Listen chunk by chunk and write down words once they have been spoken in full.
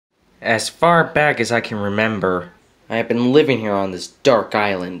As far back as I can remember, I have been living here on this dark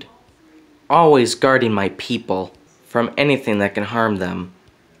island, always guarding my people from anything that can harm them.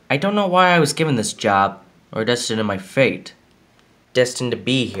 I don't know why I was given this job, or destined to my fate. Destined to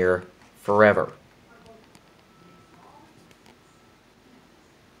be here forever.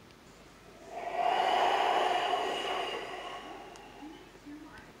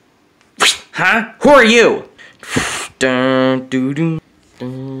 Huh? Who are you? Dun, doo, doo.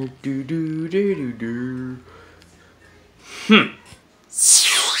 Dun, doo, doo, doo, doo, doo.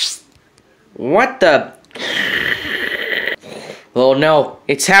 What the? Oh no,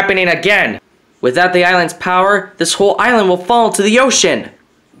 it's happening again! Without the island's power, this whole island will fall into the ocean!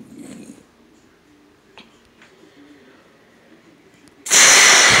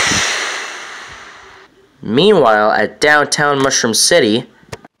 Meanwhile, at downtown Mushroom City...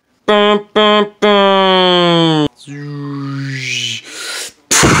 Bum, bum, bum.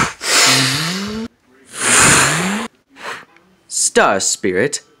 Star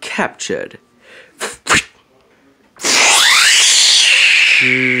Spirit captured.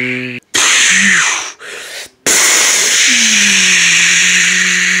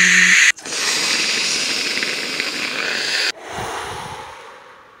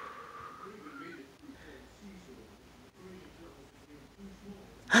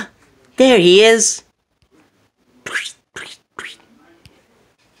 There he is.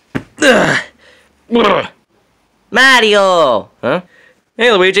 Mario! Huh?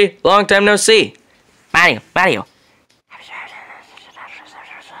 Hey, Luigi. Long time no see. Mario.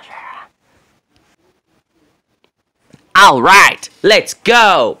 Alright, let's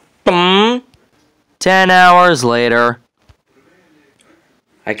go! 10 hours later.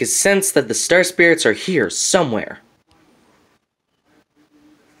 I can sense that the Star Spirits are here somewhere.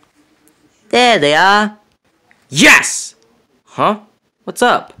 There they are. Yes! Huh? What's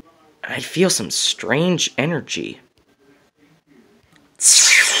up? I feel some strange energy.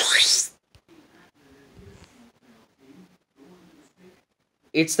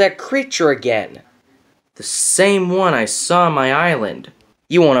 It's that creature again. The same one I saw on my island.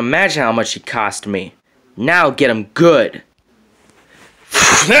 You won't imagine how much he cost me. Now get him good.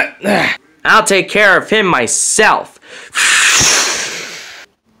 I'll take care of him myself.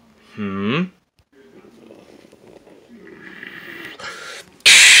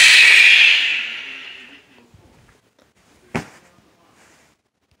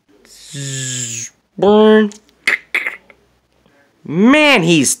 Burn. Man,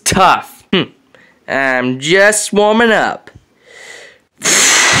 he's tough. I'm just warming up.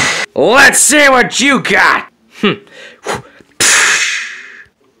 Let's see what you got.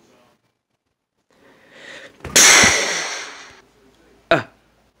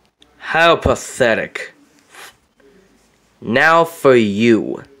 How pathetic. Now for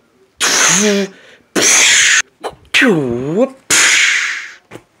you.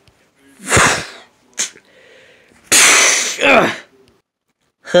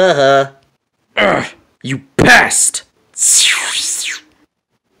 You pest!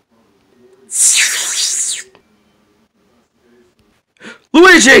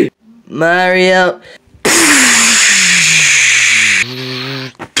 Luigi! Mario.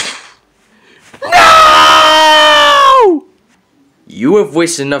 No! You have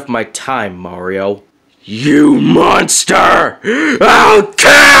wasted enough of my time, Mario. You monster! I'll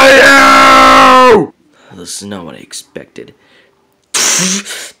kill you! This is not what I expected.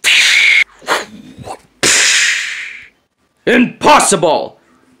 Impossible!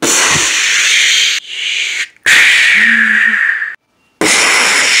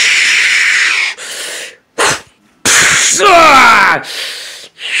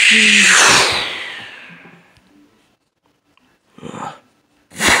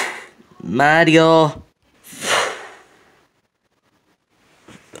 Mario.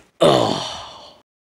 Oh.